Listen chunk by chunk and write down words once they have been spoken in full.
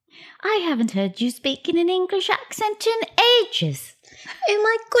I haven't heard you speak in an English accent in ages. Oh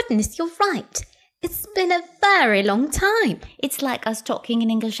my goodness, you're right. It's been a very long time. It's like us talking in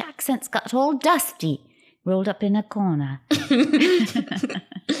English accents got all dusty, rolled up in a corner.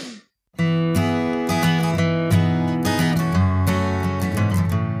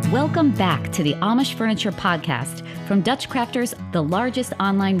 Welcome back to the Amish Furniture Podcast from Dutch Crafters, the largest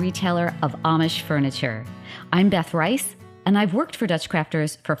online retailer of Amish furniture. I'm Beth Rice, and I've worked for Dutch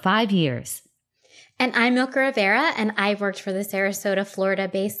Crafters for 5 years. And I'm Milka Rivera, and I've worked for the Sarasota,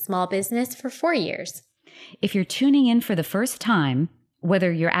 Florida-based small business for 4 years. If you're tuning in for the first time,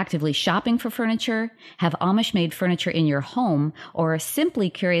 whether you're actively shopping for furniture, have Amish-made furniture in your home, or are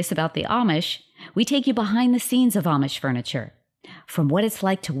simply curious about the Amish, we take you behind the scenes of Amish furniture. From what it's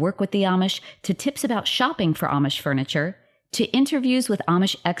like to work with the Amish, to tips about shopping for Amish furniture, to interviews with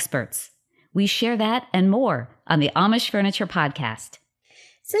Amish experts. We share that and more on the Amish Furniture Podcast.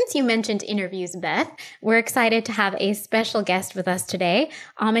 Since you mentioned interviews, Beth, we're excited to have a special guest with us today,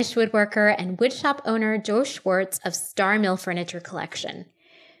 Amish woodworker and woodshop owner Joe Schwartz of Star Mill Furniture Collection.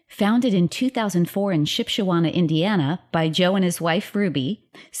 Founded in 2004 in Shipshewana, Indiana, by Joe and his wife, Ruby,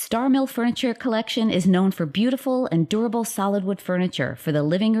 Star Mill Furniture Collection is known for beautiful and durable solid wood furniture for the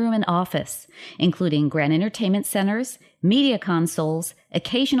living room and office, including grand entertainment centers, media consoles,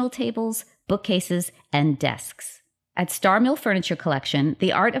 occasional tables, bookcases, and desks. At Star Mill Furniture Collection,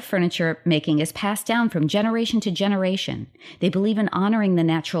 the art of furniture making is passed down from generation to generation. They believe in honoring the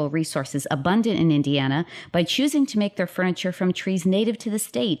natural resources abundant in Indiana by choosing to make their furniture from trees native to the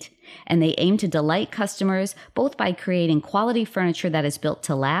state. And they aim to delight customers both by creating quality furniture that is built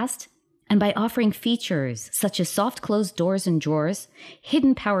to last and by offering features such as soft closed doors and drawers,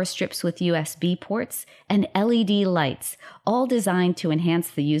 hidden power strips with USB ports, and LED lights, all designed to enhance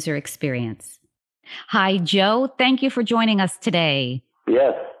the user experience. Hi, Joe. Thank you for joining us today.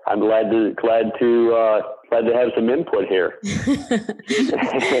 Yes, I'm glad to have some input here.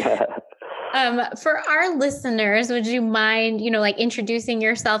 For our listeners, would you mind, introducing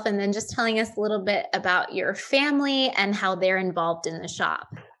yourself and then just telling us a little bit about your family and how they're involved in the shop?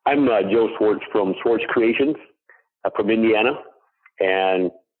 I'm Joe Schwartz from Schwartz Creations from Indiana,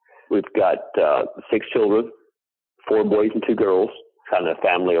 and we've got 6 children, 4 boys and 2 girls, kind of a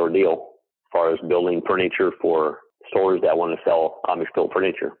family ordeal. As far as building furniture for stores that want to sell Amish-built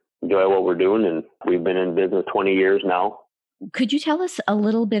furniture. Enjoy what we're doing, and we've been in business 20 years now. Could you tell us a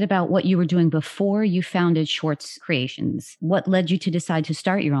little bit about what you were doing before you founded Schwartz Creations? What led you to decide to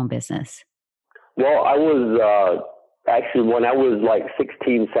start your own business? Well, I was actually, when I was like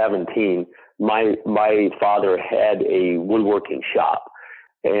 16, 17, my father had a woodworking shop.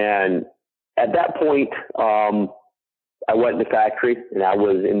 And at that point, I went in the factory, and I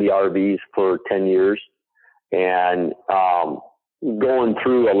was in the RVs for 10 years, and going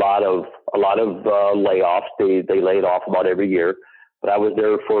through a lot of layoffs. They laid off about every year, but I was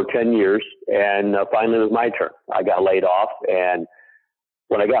there for 10 years, and finally it was my turn. I got laid off, and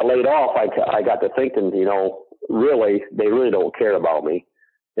when I got laid off, I got to thinking, really, they really don't care about me.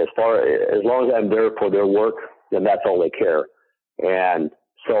 As long as I'm there for their work, then that's all they care. And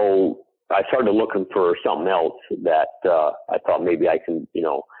so I started looking for something else that I thought maybe I can,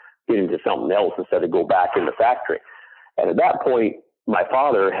 get into something else instead of go back in the factory. And at that point, my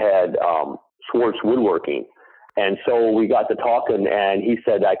father had Schwartz Woodworking. And so we got to talking, and he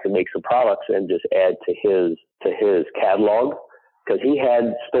said I could make some products and just add to his catalog, because he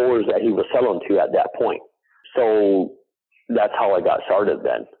had stores that he was selling to at that point. So that's how I got started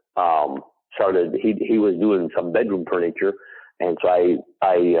then. He was doing some bedroom furniture. And so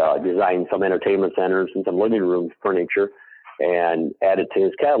I designed some entertainment centers and some living room furniture and added to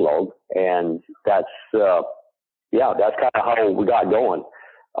his catalog. And that's kind of how we got going.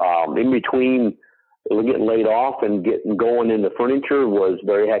 In between getting laid off and getting going in the furniture was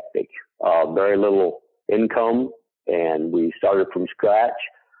very hectic, very little income. And we started from scratch.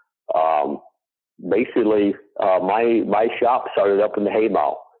 Basically, my shop started up in the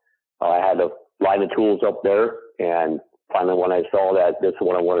Haymow. I had a line of tools up there, and finally, when I saw that this is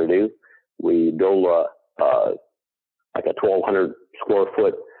what I want to do, we built like a 1,200 square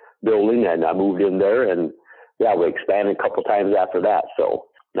foot building, and I moved in there, and we expanded a couple times after that. So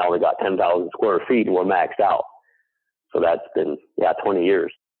now we got 10,000 square feet, and we're maxed out. So that's been 20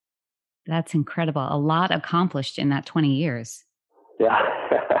 years. That's incredible. A lot accomplished in that 20 years.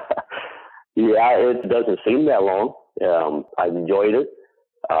 Yeah, it doesn't seem that long. I've enjoyed it.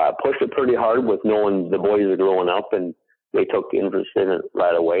 Pushed it pretty hard with knowing the boys are growing up, and they took interest in it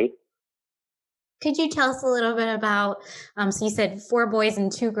right away. Could you tell us a little bit about, so you said 4 boys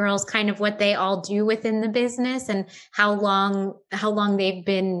and 2 girls, kind of what they all do within the business and how long they've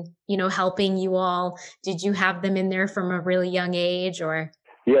been, helping you all? Did you have them in there from a really young age or?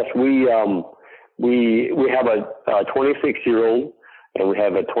 Yes, we have a 26-year-old and we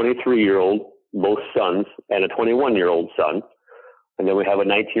have a 23-year-old, both sons, and a 21-year-old son. And then we have a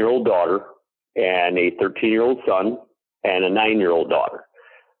 19-year-old daughter and a 13-year-old son and a 9-year-old daughter.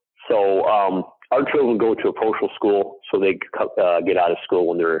 So our children go to a partial school, so they get out of school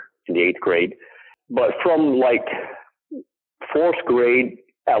when they're in the 8th grade. But from like 4th grade,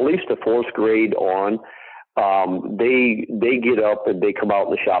 at least the 4th grade on, they get up and they come out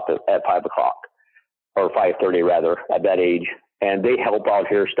in the shop at 5 o'clock or 5:30 rather at that age, and they help out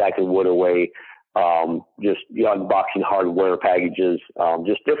here stacking wood away, just unboxing hardware packages,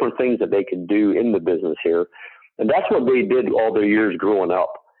 just different things that they can do in the business here. And that's what they did all their years growing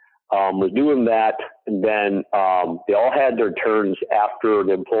up. Was doing that, and then they all had their turns after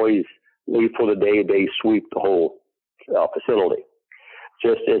the employees leave for the day. They sweep the whole facility.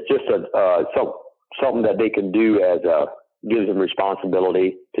 It's just something that they can do gives them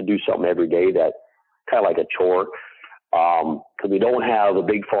responsibility to do something every day, that kind of like a chore. Because we don't have a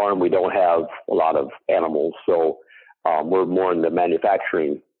big farm, we don't have a lot of animals, so we're more in the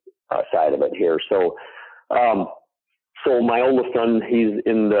manufacturing side of it here. So my oldest son, he's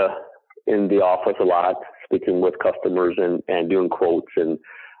in the office a lot, speaking with customers and doing quotes and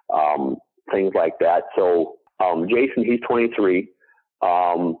things like that. So Jason, he's 23.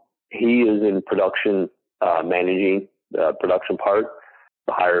 He is in production, managing the production part,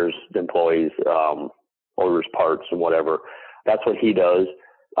 hires the employees, orders parts and whatever. That's what he does.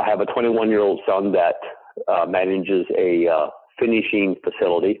 I have a 21-year-old son that manages a finishing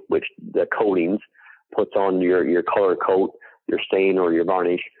facility, which the coatings, puts on your color coat, your stain or your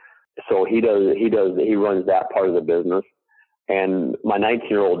varnish. So he runs that part of the business. And my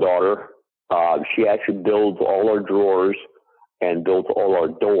 19-year-old daughter, she actually builds all our drawers and builds all our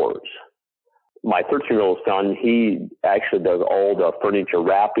doors. My 13-year-old son, he actually does all the furniture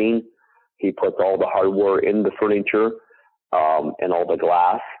wrapping. He puts all the hardware in the furniture and all the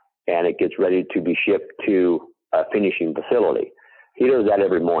glass, and it gets ready to be shipped to a finishing facility. He does that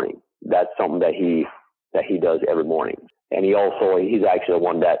every morning. That's something that he does every morning. And he's actually the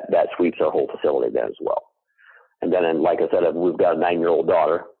one that sweeps our whole facility then as well. And then, like I said, we've got a 9-year-old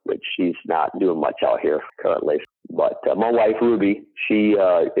daughter, which she's not doing much out here currently. But my wife, Ruby, she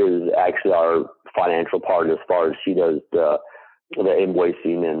is actually our financial part as far as she does the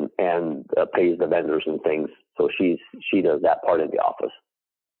invoicing and pays the vendors and things. So she does that part of the office.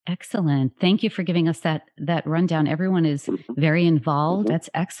 Excellent. Thank you for giving us that rundown. Everyone is very involved. Mm-hmm. That's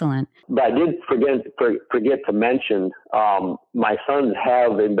excellent. But I did forget to mention, my sons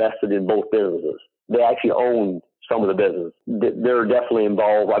have invested in both businesses. They actually own some of the business. They're definitely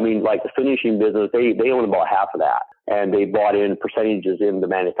involved. I mean, like the finishing business, they own about half of that, and they bought in percentages in the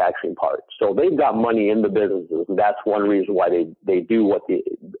manufacturing part. So they've got money in the businesses, and that's one reason why they do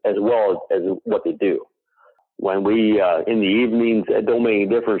as well as what they do. When we, in the evenings, it don't make any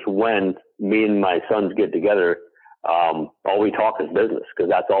difference when me and my sons get together. All we talk is business, because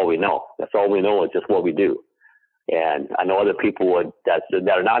that's all we know. That's all we know is just what we do. And I know other people that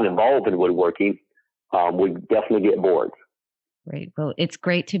are not involved in woodworking would definitely get bored. Right. Well, it's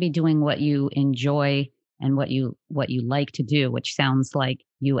great to be doing what you enjoy and what you like to do, which sounds like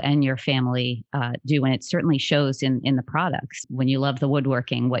you and your family do. And it certainly shows in the products. When you love the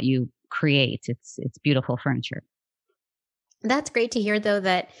woodworking, what you create, it's beautiful furniture. That's great to hear, though,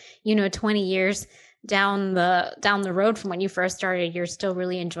 that 20 years down the road from when you first started, you're still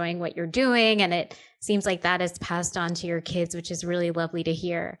really enjoying what you're doing, and it seems like that is passed on to your kids, which is really lovely to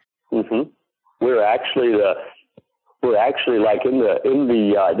hear. Mm-hmm. We're actually like in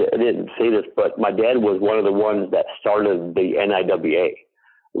the I didn't say this, but my dad was one of the ones that started the NIWA.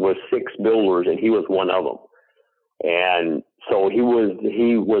 There was 6 builders, and he was one of them. And so he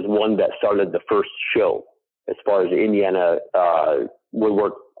was one that started the first show as far as the Indiana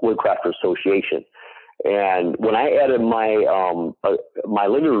Woodcraft Association. And when I added my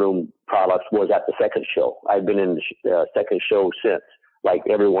living room products was at the second show. I've been in the second show since, like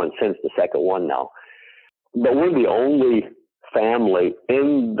everyone since the second one now. But we're the only family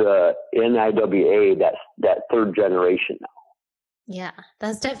in the NIWA that third generation now. Yeah,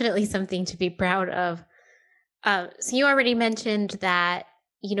 that's definitely something to be proud of. So you already mentioned that,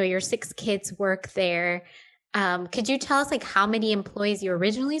 your 6 kids work there. Could you tell us how many employees you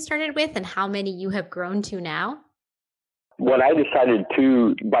originally started with and how many you have grown to now? When I decided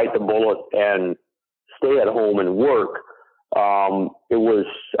to bite the bullet and stay at home and work, It was,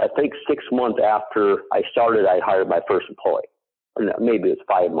 I think, 6 months after I started, I hired my first employee. Maybe it was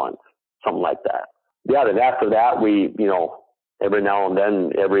 5 months, something like that. Yeah, then after that, we, every now and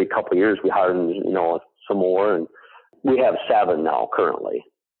then, every couple of years, we hired, some more. And we have 7 now currently.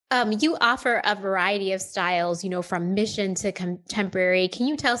 You offer a variety of styles, from mission to contemporary. Can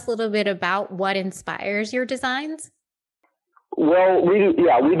you tell us a little bit about what inspires your designs? Well, we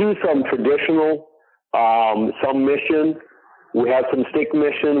do some traditional, some mission. We have some stick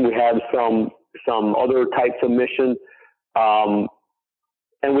mission. We have some other types of mission. And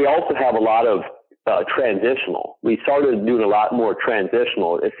we also have a lot of transitional. We started doing a lot more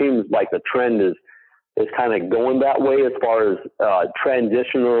transitional. It seems like the trend is kind of going that way as far as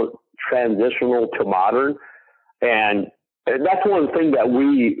transitional to modern, and that's one thing that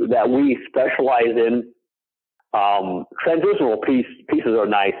we specialize in. Transitional pieces are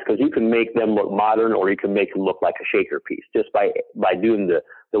nice because you can make them look modern, or you can make them look like a shaker piece just by doing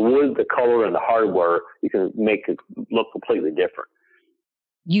the wood, the color, and the hardware. You can make it look completely different.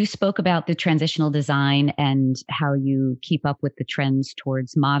 You spoke about the transitional design and how you keep up with the trends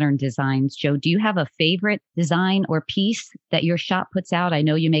towards modern designs. Joe, do you have a favorite design or piece that your shop puts out? I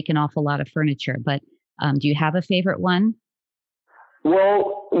know you make an awful lot of furniture, but do you have a favorite one?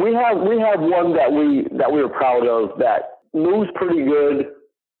 Well, we have one that we are proud of that moves pretty good,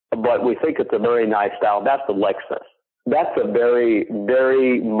 but we think it's a very nice style. That's the Lexus. That's a very,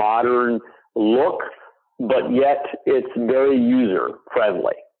 very modern look, but yet it's very user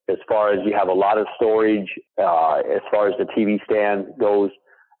friendly as far as you have a lot of storage, as far as the TV stand goes.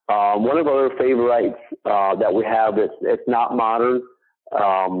 One of our favorites that we have, it's not modern,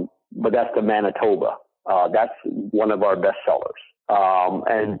 but that's the Manitoba. That's one of our best sellers.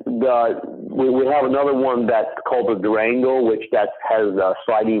 And we have another one that's called the Durango, which has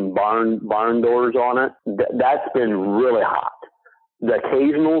sliding barn doors on it. That's been really hot. The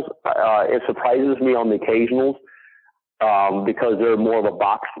occasionals, it surprises me on the occasionals because they're more of a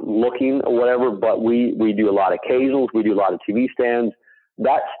box looking or whatever, but we do a lot of occasionals. We do a lot of TV stands.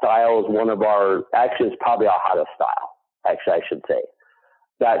 That style is it's probably our hottest style, actually, I should say.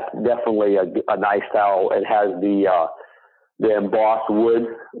 That's definitely a nice style. It has the embossed wood,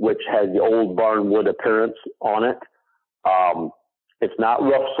 which has the old barn wood appearance on it. It's not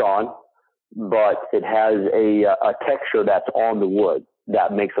rough sawn, but it has a texture that's on the wood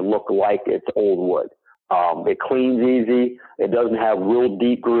that makes it look like it's old wood. It cleans easy. It doesn't have real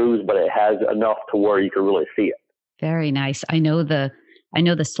deep grooves, but it has enough to where you can really see it. Very nice. I know the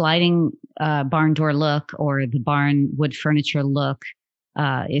sliding barn door look, or the barn wood furniture look,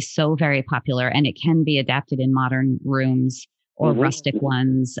 is so very popular, and it can be adapted in modern rooms or rustic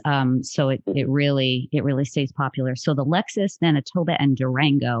ones. So it really stays popular. So the Lexus, Manitoba, and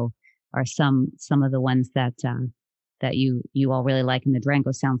Durango are some of the ones that you all really like, and the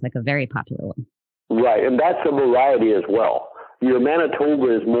Durango sounds like a very popular one. Right, and that's a variety as well. Your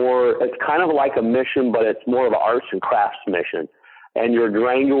Manitoba is it's kind of like a mission, but it's more of an arts and crafts mission. And your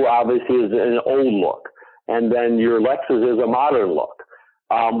Durango obviously is an old look, and then your Lexus is a modern look.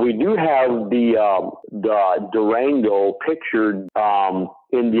 We do have the Durango pictured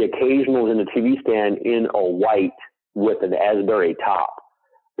in the occasionals in the TV stand in a white with an Asbury top,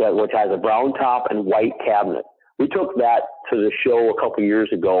 which has a brown top and white cabinet. We took that to the show a couple years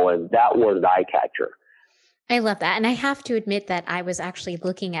ago, and that was the eye catcher. I love that. And I have to admit that I was actually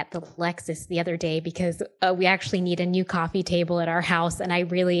looking at the Lexus the other day because we actually need a new coffee table at our house. And I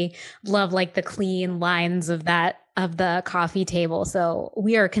really love the clean lines of the coffee table. So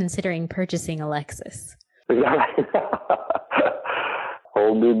we are considering purchasing a Lexus.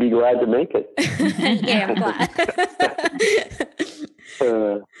 Oh, we'd be glad to make it. Yeah, I'm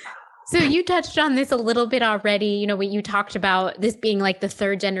glad. So you touched on this a little bit already, when you talked about this being the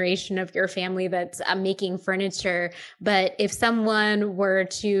third generation of your family that's making furniture. But if someone were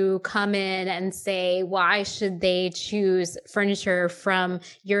to come in and say, why should they choose furniture from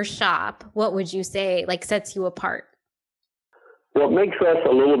your shop? What would you say sets you apart? What makes us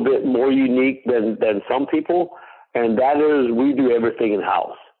a little bit more unique than some people, and that is we do everything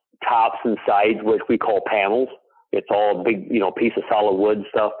in-house. Tops and sides, which we call panels. It's all a big, piece of solid wood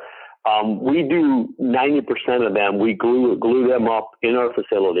stuff. We do 90% of them. We glue them up in our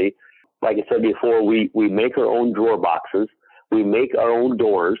facility. Like I said before, we make our own drawer boxes. We make our own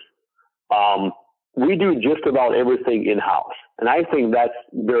doors. We do just about everything in-house. And I think that's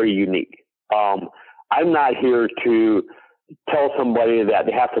very unique. I'm not here to tell somebody that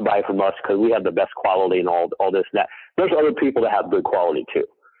they have to buy from us because we have the best quality and all this and that. There's other people that have good quality too.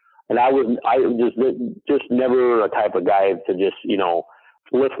 And I was just never a type of guy to just,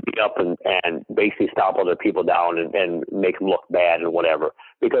 lift me up and basically stomp other people down and make them look bad and whatever,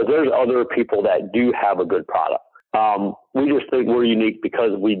 because there's other people that do have a good product. We just think we're unique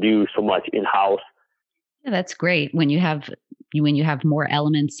because we do so much in-house. Yeah, that's great when you have more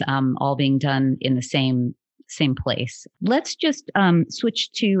elements all being done in the same place. Let's just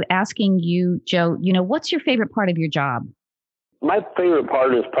switch to asking you, Joe, what's your favorite part of your job? My favorite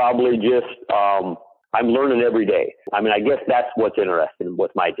part is probably just I'm learning every day. I mean, I guess that's what's interesting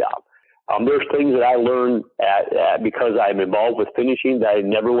with my job. There's things that I learn because I'm involved with finishing that I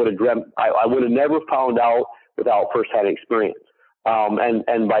never would have dreamt. I would have never found out without firsthand experience,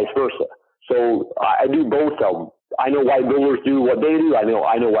 and vice versa. So I do both of them. I know why builders do what they do. I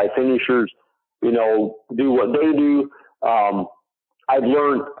know why finishers, do what they do. I've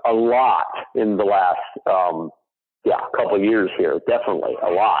learned a lot in the last, couple of years here. Definitely a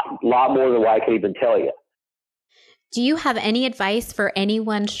lot more than what I can even tell you. Do you have any advice for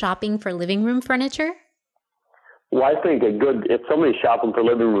anyone shopping for living room furniture? Well, I think if somebody's shopping for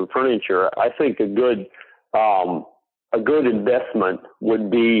living room furniture, I think a good investment would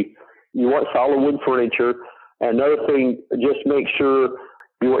be, you want solid wood furniture. Another thing, just make sure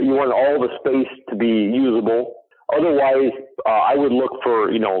you want all the space to be usable. Otherwise, I would look for,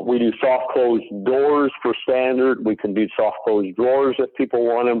 we do soft closed doors for standard. We can do soft closed drawers if people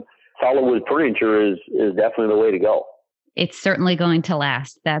want them. Solid wood furniture is definitely the way to go. It's certainly going to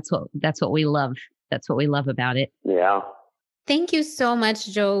last. That's what we love. That's what we love about it. Yeah. Thank you so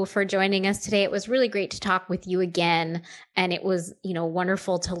much, Joe, for joining us today. It was really great to talk with you again. And it was,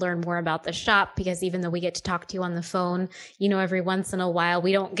 wonderful to learn more about the shop, because even though we get to talk to you on the phone, every once in a while,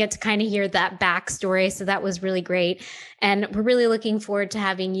 we don't get to kind of hear that backstory. So that was really great. And we're really looking forward to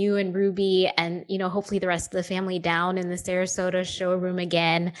having you and Ruby and, hopefully the rest of the family down in the Sarasota showroom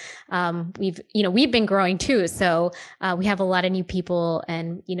again. We've been growing too. So we have a lot of new people,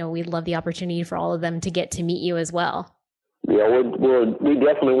 and, we love the opportunity for all of them to get to meet you as well. Yeah, we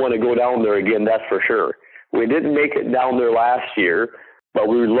definitely want to go down there again, that's for sure. We didn't make it down there last year, but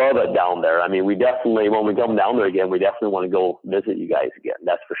we love it down there. I mean, we definitely, when we come down there again, we definitely want to go visit you guys again,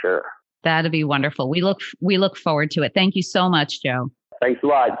 that's for sure. That'd be wonderful. We look forward to it. Thank you so much, Joe. Thanks a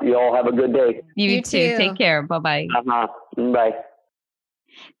lot. You all have a good day. You too. Take care. Bye-bye. Bye.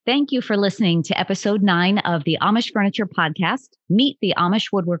 Thank you for listening to episode 9 of the Amish Furniture Podcast. Meet the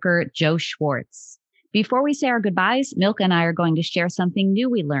Amish woodworker, Joe Schwartz. Before we say our goodbyes, Milka and I are going to share something new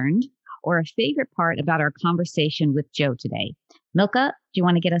we learned, or a favorite part about our conversation with Joe today. Milka, do you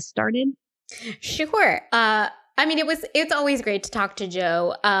want to get us started? Sure. It's always great to talk to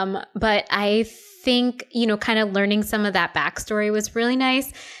Joe. But I think, kind of learning some of that backstory was really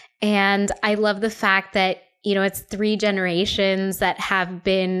nice. And I love the fact that, it's 3 generations that have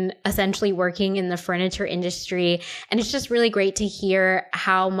been essentially working in the furniture industry. And it's just really great to hear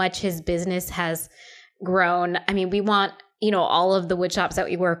how much his business has grown. I mean, we want, all of the wood shops that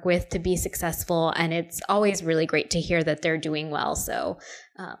we work with to be successful. And it's always really great to hear that they're doing well. So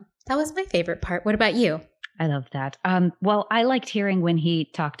that was my favorite part. What about you? I love that. Well, I liked hearing when he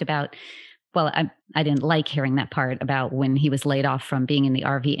talked about, I didn't like hearing that part about when he was laid off from being in the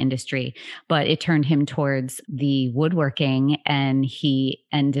RV industry, but it turned him towards the woodworking, and he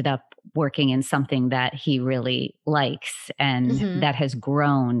ended up working in something that he really likes and that has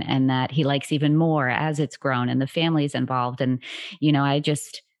grown, and that he likes even more as it's grown, and the family's involved. And, I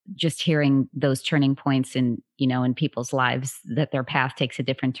just hearing those turning points in people's lives, that their path takes a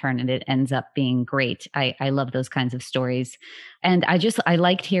different turn and it ends up being great. I love those kinds of stories. And I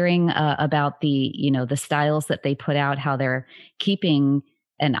liked hearing about the styles that they put out, how they're keeping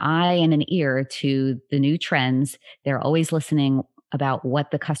an eye and an ear to the new trends. They're always listening about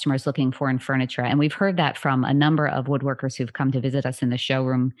what the customer is looking for in furniture. And we've heard that from a number of woodworkers who've come to visit us in the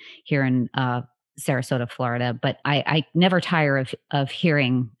showroom here in Sarasota, Florida. But I never tire of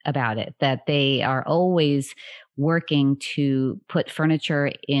hearing about it, that they are always working to put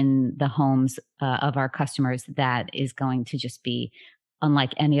furniture in the homes of our customers that is going to just be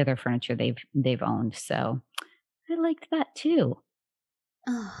unlike any other furniture they've owned. So I liked that too.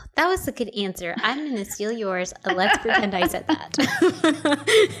 Oh, that was a good answer. I'm going to steal yours. Let's pretend I said that.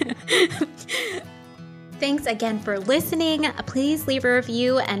 Thanks again for listening. Please leave a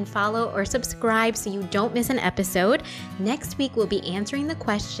review and follow or subscribe so you don't miss an episode. Next week, we'll be answering the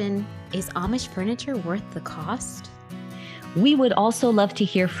question, is Amish furniture worth the cost? We would also love to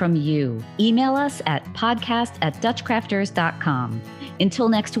hear from you. Email us at podcast@dutchcrafters.com. Until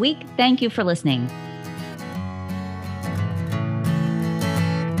next week, thank you for listening.